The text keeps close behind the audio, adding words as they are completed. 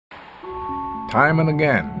Time and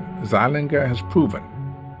again, Zeilinger has proven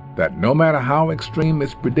that no matter how extreme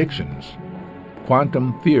its predictions,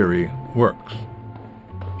 quantum theory works,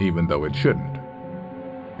 even though it shouldn't.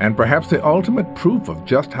 And perhaps the ultimate proof of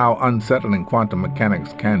just how unsettling quantum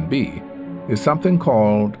mechanics can be is something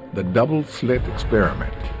called the double-slit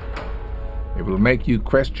experiment. It will make you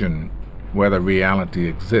question whether reality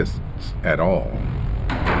exists at all.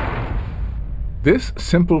 This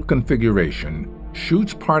simple configuration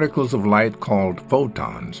shoots particles of light called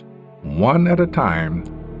photons, one at a time,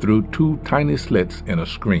 through two tiny slits in a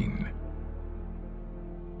screen.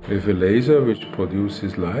 We have a laser which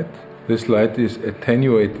produces light. This light is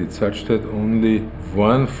attenuated such that only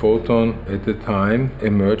one photon at a time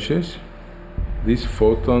emerges. This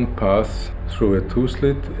photon passes through a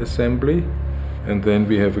two-slit assembly, and then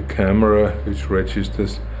we have a camera which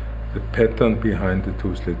registers the pattern behind the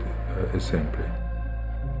two-slit assembly.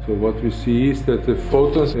 So what we see is that the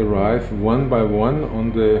photons arrive one by one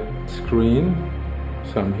on the screen,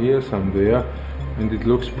 some here, some there, and it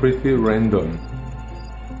looks pretty random.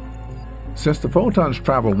 Since the photons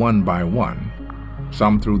travel one by one,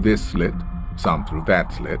 some through this slit, some through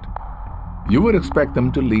that slit, you would expect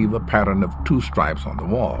them to leave a pattern of two stripes on the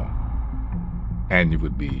wall. And you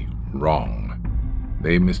would be wrong.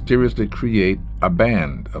 They mysteriously create a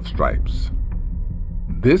band of stripes.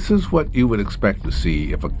 This is what you would expect to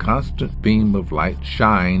see if a constant beam of light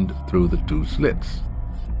shined through the two slits.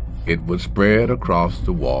 It would spread across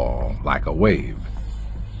the wall like a wave.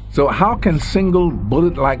 So how can single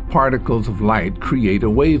bullet-like particles of light create a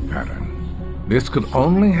wave pattern? This could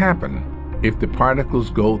only happen if the particles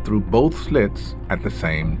go through both slits at the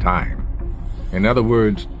same time. In other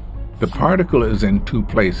words, the particle is in two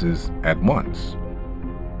places at once.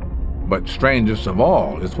 But strangest of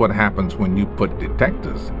all is what happens when you put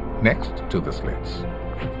detectors next to the slits.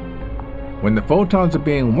 When the photons are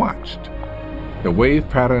being watched, the wave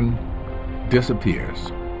pattern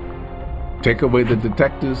disappears. Take away the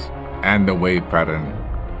detectors, and the wave pattern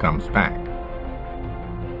comes back.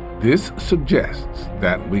 This suggests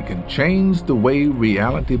that we can change the way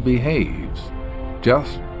reality behaves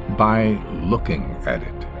just by looking at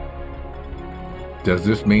it. Does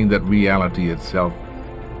this mean that reality itself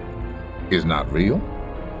is not real?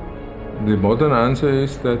 The modern answer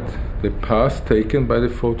is that the path taken by the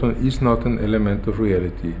photon is not an element of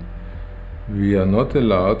reality. We are not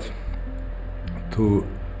allowed to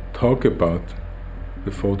talk about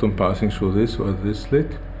the photon passing through this or this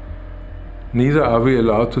slit. Neither are we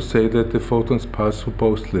allowed to say that the photons pass through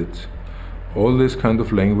both slits. All this kind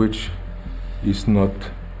of language is not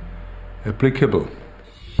applicable.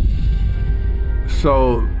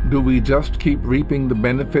 So, do we just keep reaping the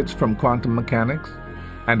benefits from quantum mechanics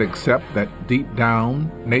and accept that deep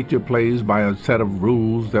down, nature plays by a set of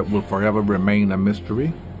rules that will forever remain a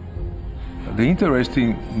mystery? The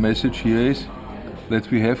interesting message here is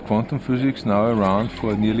that we have quantum physics now around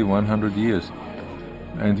for nearly 100 years,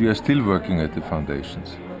 and we are still working at the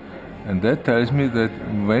foundations. And that tells me that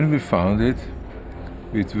when we found it,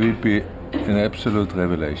 it will be an absolute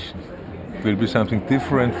revelation. It will be something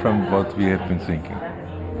different from what we have been thinking.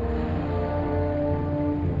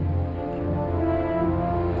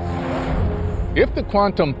 If the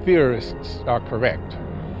quantum theorists are correct,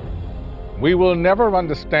 we will never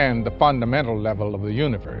understand the fundamental level of the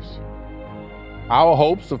universe. Our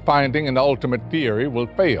hopes of finding an ultimate theory will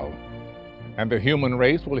fail, and the human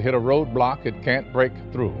race will hit a roadblock it can't break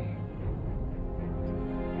through.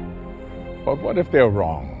 But what if they're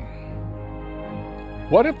wrong?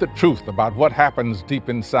 What if the truth about what happens deep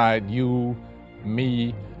inside you,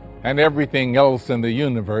 me, and everything else in the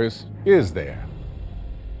universe is there,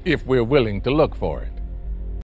 if we're willing to look for it?